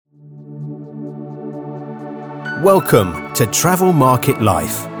Welcome to Travel Market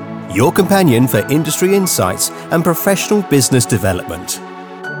Life, your companion for industry insights and professional business development.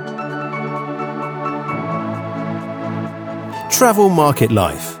 Travel Market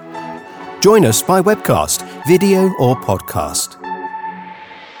Life. Join us by webcast, video or podcast.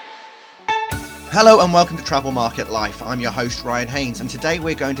 Hello and welcome to Travel Market Life. I'm your host Ryan Haynes, and today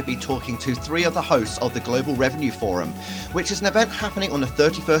we're going to be talking to three of the hosts of the Global Revenue Forum, which is an event happening on the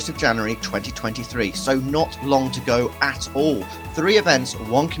 31st of January 2023, so not long to go at all. 3 events,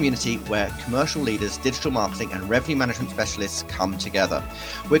 1 community where commercial leaders, digital marketing and revenue management specialists come together.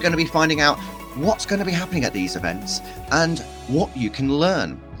 We're going to be finding out what's going to be happening at these events and what you can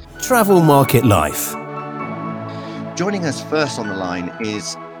learn. Travel Market Life. Joining us first on the line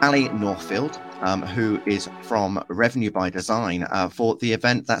is Ali Northfield, who is from Revenue by Design for the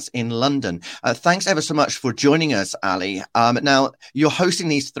event that's in London. Thanks ever so much for joining us, Ali. Now, you're hosting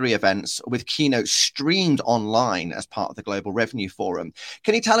these 3 events with keynotes streamed online as part of the Global Revenue Forum.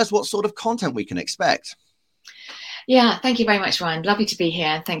 Can you tell us what sort of content we can expect? Yeah, thank you very much, Ryan. Lovely to be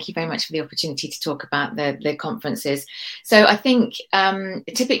here. Thank you very much for the opportunity to talk about the conferences. So I think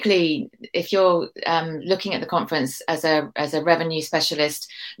typically, if you're looking at the conference as a revenue specialist,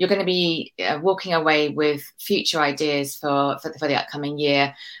 you're going to be walking away with future ideas for the upcoming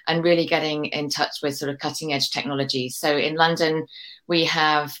year and really getting in touch with sort of cutting edge technologies. So in London, we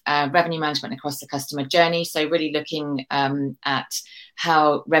have revenue management across the customer journey. So really looking at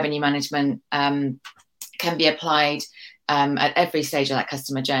how revenue management can be applied at every stage of that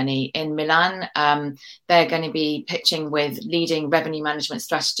customer journey. In Milan, they're going to be pitching with leading revenue management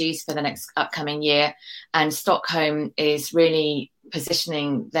strategies for the next upcoming year. And Stockholm is really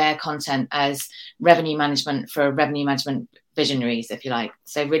positioning their content as revenue management for revenue management visionaries, if you like.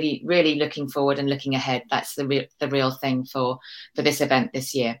 So really, really looking forward and looking ahead. That's the real thing for this event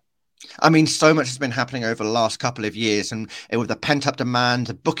this year. I mean, so much has been happening over the last couple of years, and with the pent-up demand,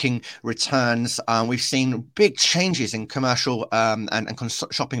 the booking returns, we've seen big changes in commercial and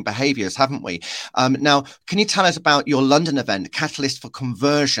shopping behaviours, haven't we? Now, can you tell us about your London event, Catalyst for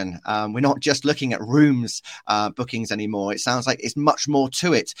Conversion? We're not just looking at rooms bookings anymore. It sounds like it's much more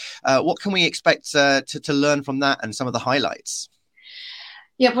to it. What can we expect to learn from that and some of the highlights?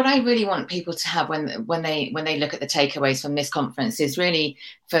 Yeah, what I really want people to have when they look at the takeaways from this conference is really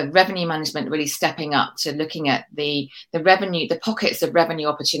for revenue management really stepping up to looking at the revenue, the pockets of revenue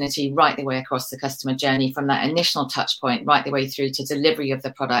opportunity right the way across the customer journey, from that initial touch point right the way through to delivery of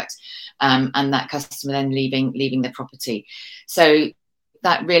the product, and that customer then leaving the property. So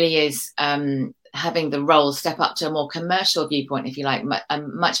that really is having the role step up to a more commercial viewpoint, if you like, a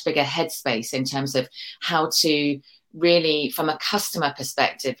much bigger headspace in terms of how to really, from a customer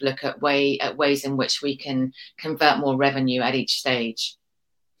perspective, look at ways in which we can convert more revenue at each stage.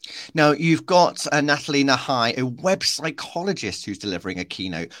 Now, you've got Natalie Nahai, a web psychologist who's delivering a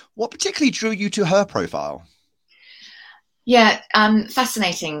keynote. What particularly drew you to her profile? Yeah,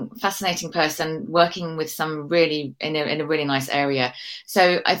 fascinating person working with some really in a really nice area.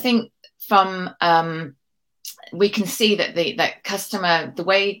 So I think from we can see that the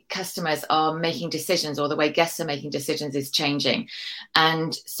way customers are making decisions, or the way guests are making decisions, is changing.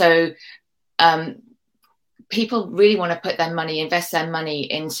 And so people really want to invest their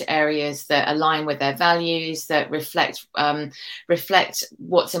money into areas that align with their values, that reflect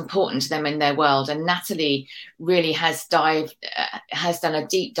what's important to them in their world. And Natalie really has done a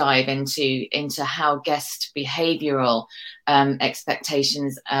deep dive into how guest behavioural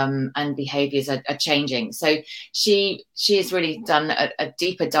expectations and behaviours are changing. So she has really done a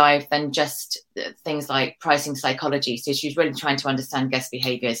deeper dive than just things like pricing psychology. So she's really trying to understand guest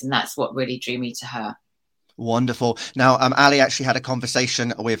behaviours, and that's what really drew me to her. Wonderful. Now, Ali actually had a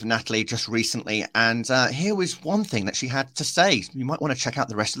conversation with Natalie just recently, and here was one thing that she had to say. You might want to check out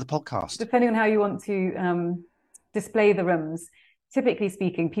the rest of the podcast. Depending on how you want to display the rooms, typically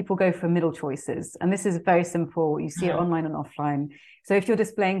speaking, people go for middle choices. And this is very simple. You see it online and offline. So if you're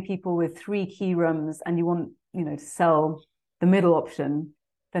displaying people with 3 key rooms and you want, to sell the middle option,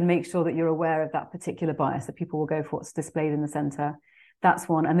 then make sure that you're aware of that particular bias, that people will go for what's displayed in the center. That's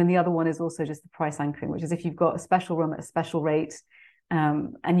one. And then the other one is also just the price anchoring, which is if you've got a special room at a special rate,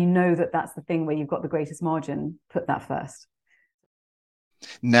 and you know that that's the thing where you've got the greatest margin, put that first.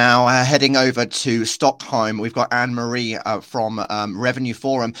 Now, heading over to Stockholm, we've got Anne-Marie from Revenue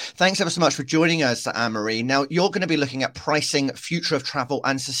Forum. Thanks ever so much for joining us, Anne-Marie. Now, you're going to be looking at pricing, future of travel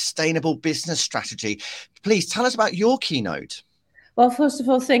and sustainable business strategy. Please tell us about your keynote. Well, first of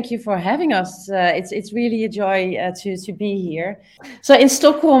all, thank you for having us. It's really a joy to be here. So in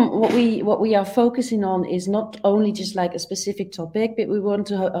Stockholm, what we are focusing on is not only just like a specific topic, but we want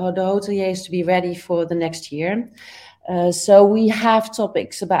the hoteliers to be ready for the next year. So we have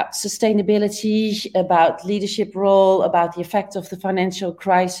topics about sustainability, about leadership role, about the effect of the financial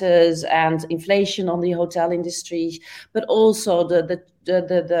crisis and inflation on the hotel industry, but also the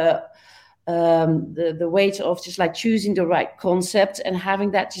weight of just like choosing the right concept and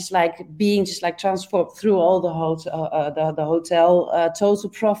having that just like being just like transformed through all the hotel total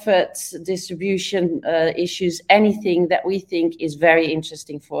profits, distribution issues, anything that we think is very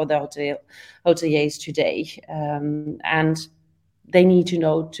interesting for the hoteliers today, and they need to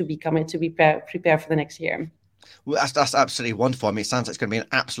know to be prepared for the next year. Well, that's absolutely wonderful. I mean, it sounds like it's going to be an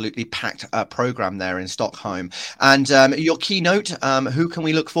absolutely packed program there in Stockholm. And your keynote, who can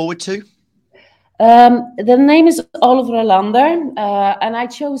we look forward to? The name is Oliver Alander, and I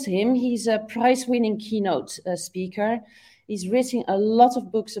chose him. He's a prize-winning keynote speaker. He's written a lot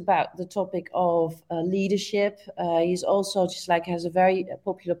of books about the topic of leadership. He's also just like has a very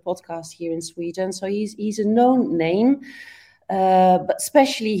popular podcast here in Sweden. So he's a known name, but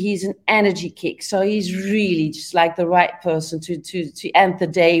especially he's an energy kick. So he's really just like the right person to end the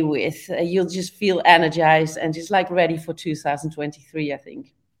day with. You'll just feel energized and just like ready for 2023, I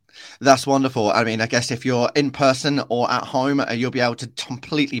think. That's wonderful. I mean, I guess if you're in person or at home, you'll be able to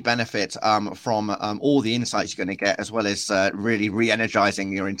completely benefit from all the insights you're going to get, as well as really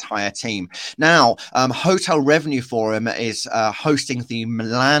re-energizing your entire team. Now, Hotel Revenue Forum is hosting the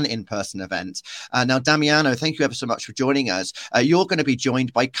Milan in-person event. Now, Damiano, thank you ever so much for joining us. You're going to be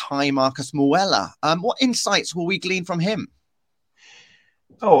joined by Kai Marcus Muella. What insights will we glean from him?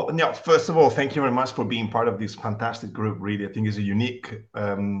 Oh, no, first of all, thank you very much for being part of this fantastic group. Really, I think it's a unique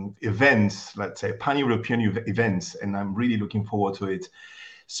event, let's say pan-European events, and I'm really looking forward to it.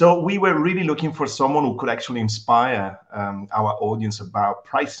 So we were really looking for someone who could actually inspire our audience about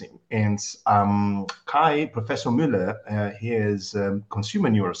pricing. And Kai, Professor Müller, he is a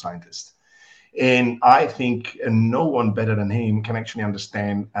consumer neuroscientist. And I think no one better than him can actually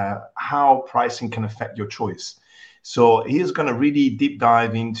understand how pricing can affect your choice. So he is going to really deep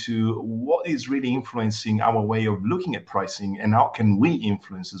dive into what is really influencing our way of looking at pricing, and how can we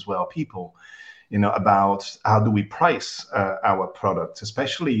influence as well people, about how do we price our products,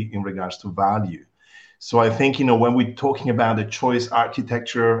 especially in regards to value. So I think, when we're talking about the choice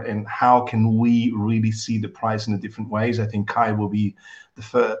architecture and how can we really see the price in the different ways, I think Kai will be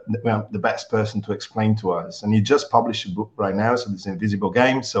the best person to explain to us. And he just published a book right now, so it's Invisible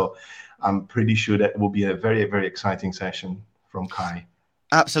Game. So I'm pretty sure that will be a very, very exciting session from Kai.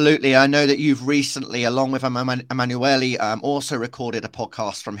 Absolutely. I know that you've recently, along with Emanuele, also recorded a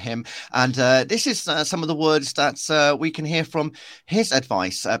podcast from him. And this is some of the words that we can hear from his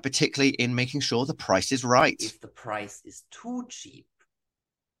advice, particularly in making sure the price is right. If the price is too cheap,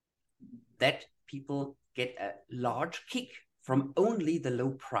 that people get a large kick from only the low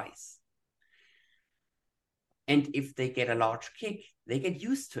price. And if they get a large kick, they get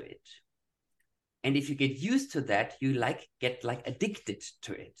used to it. And if you get used to that, you get addicted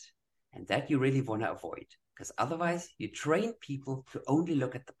to it. And that you really want to avoid, because otherwise you train people to only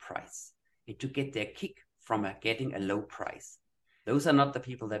look at the price and to get their kick from getting a low price. Those are not the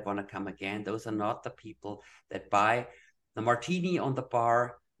people that want to come again. Those are not the people that buy the martini on the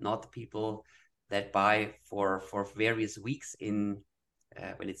bar, not the people that buy for various weeks when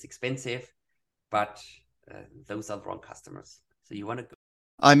it's expensive, but those are the wrong customers. So you want to go.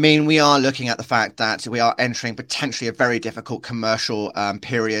 I mean, we are looking at the fact that we are entering potentially a very difficult commercial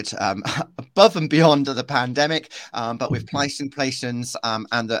period above and beyond the pandemic, but with price inflations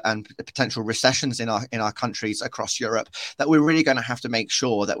and the potential recessions in our countries across Europe, that we're really going to have to make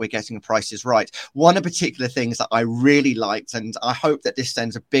sure that we're getting the prices right. One of the particular things that I really liked, and I hope that this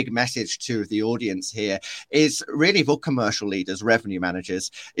sends a big message to the audience here, is really for commercial leaders, revenue managers,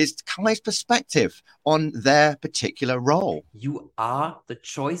 is Kai's perspective on their particular role. You are the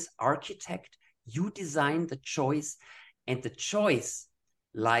choice architect. You design the choice, and the choice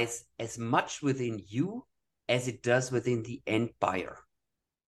lies as much within you as it does within the end buyer.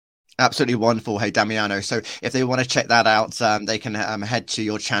 Absolutely wonderful. Hey, Damiano. So if they want to check that out, they can head to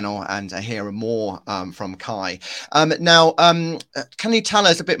your channel and hear more from Kai. Now, can you tell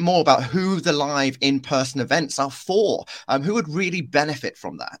us a bit more about who the live in-person events are for? Who would really benefit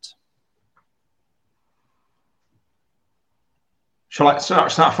from that? Shall I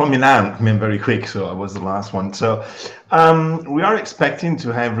start from Milan? I mean, very quick, so I was the last one. So we are expecting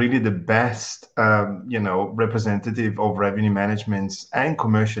to have really the best, representative of revenue management and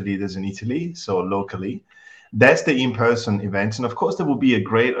commercial leaders in Italy, so locally. that's the in-person events. And of course, there will be a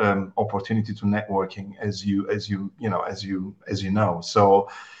great opportunity to networking, as you know. So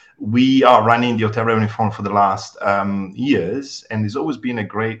we are running the Hotel Revenue Forum for the last years, and it's always been a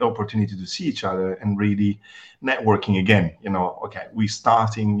great opportunity to see each other and really networking again. Okay, we're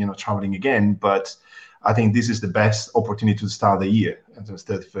starting, traveling again, but I think this is the best opportunity to start the year, until the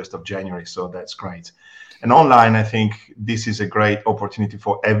 31st of January. So that's great. And online, I think this is a great opportunity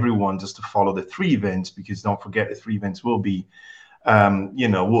for everyone just to follow the 3 events, because don't forget the 3 events will be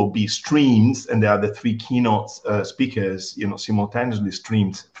streamed, and there are the 3 keynote speakers, simultaneously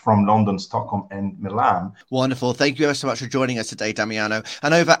streamed from London, Stockholm, and Milan. Wonderful. Thank you ever so much for joining us today, Damiano.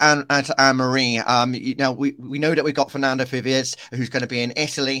 And over at Anne-Marie, we know that we've got Fernando Fiviez, who's going to be in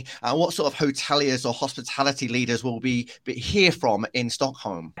Italy. What sort of hoteliers or hospitality leaders will we hear from in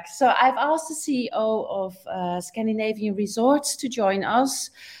Stockholm? So I've asked the CEO of Scandinavian Resorts to join us.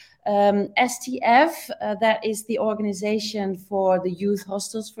 STF, that is the organization for the youth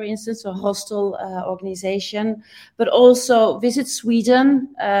hostels, for instance, a hostel organization, but also Visit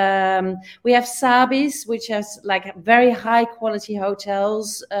Sweden. We have Sabis, which has like very high quality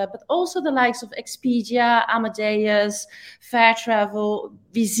hotels, but also the likes of Expedia, Amadeus, Fair Travel,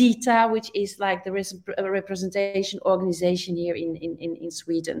 Visita, which is like the representation organization here in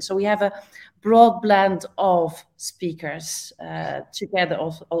Sweden. So we have a broad blend of speakers together,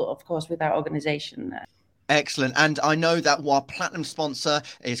 of course, with our organization. Excellent. And I know that our platinum sponsor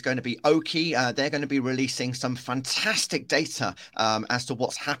is going to be Oki. They're going to be releasing some fantastic data as to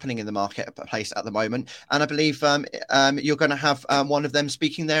what's happening in the marketplace at the moment. And I believe you're going to have one of them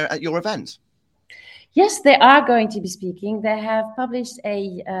speaking there at your event. Yes, they are going to be speaking. They have published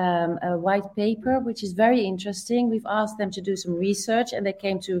a white paper, which is very interesting. We've asked them to do some research, and they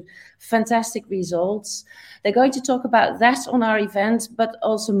came to fantastic results. They're going to talk about that on our event, but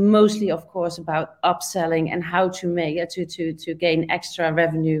also mostly, of course, about upselling and how to make to gain extra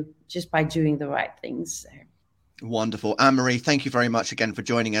revenue just by doing the right things. Wonderful. Anne-Marie, thank you very much again for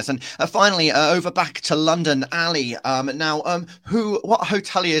joining us. And finally, over back to London, Ali. What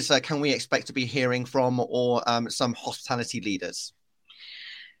hoteliers can we expect to be hearing from, or some hospitality leaders?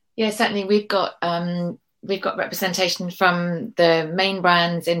 Yeah, certainly. We've got representation from the main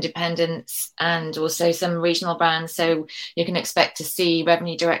brands, independents, and also some regional brands. So you can expect to see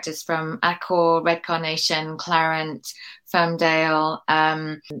revenue directors from Accor, Red Carnation, Clarent, Firmdale,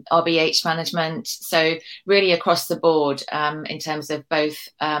 RBH Management. So really across the board in terms of both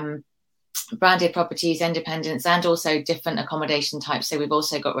branded properties, independents, and also different accommodation types. So we've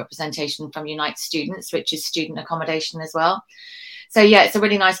also got representation from Unite Students, which is student accommodation as well. So yeah, it's a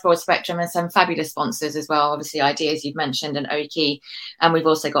really nice broad spectrum, and some fabulous sponsors as well. Obviously, Ideas you've mentioned, and Oki, and we've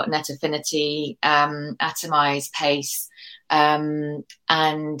also got Net Affinity, Atomize, Pace, and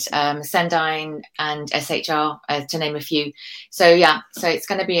Sendine and SHR, to name a few. So yeah, so it's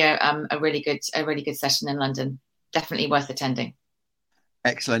going to be a really good session in London. Definitely worth attending.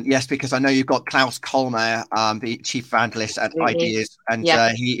 Excellent. Yes, because I know you've got Klaus Kolmer, the chief evangelist at Ideas, and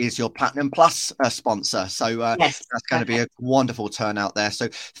he is your Platinum Plus sponsor. So that's going to be a wonderful turnout there. So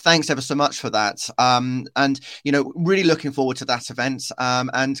thanks ever so much for that. And, really looking forward to that event.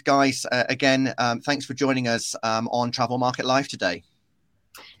 And guys, again, thanks for joining us on Travel Market Live today.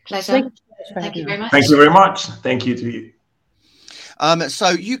 Pleasure. Thank you very much. Thank you very much. Thank you to you. So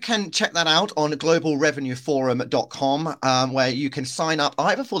you can check that out on globalrevenueforum.com, where you can sign up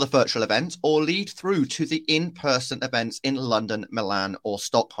either for the virtual event or lead through to the in-person events in London, Milan, or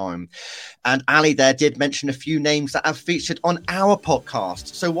Stockholm. And Ali there did mention a few names that have featured on our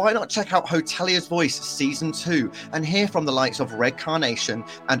podcast. So why not check out Hotelier's Voice Season 2 and hear from the likes of Red Carnation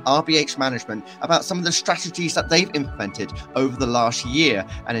and RBH Management about some of the strategies that they've implemented over the last year.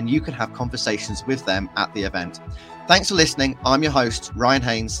 And then you can have conversations with them at the event. Thanks for listening. I'm your host, Ryan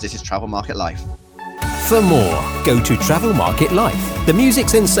Haynes. This is Travel Market Life. For more, go to Travel Market Life. The music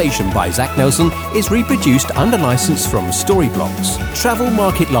sensation by Zach Nelson is reproduced under license from Storyblocks. Travel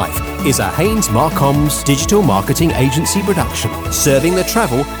Market Life is a Haynes Marcoms digital marketing agency production, serving the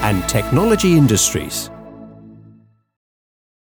travel and technology industries.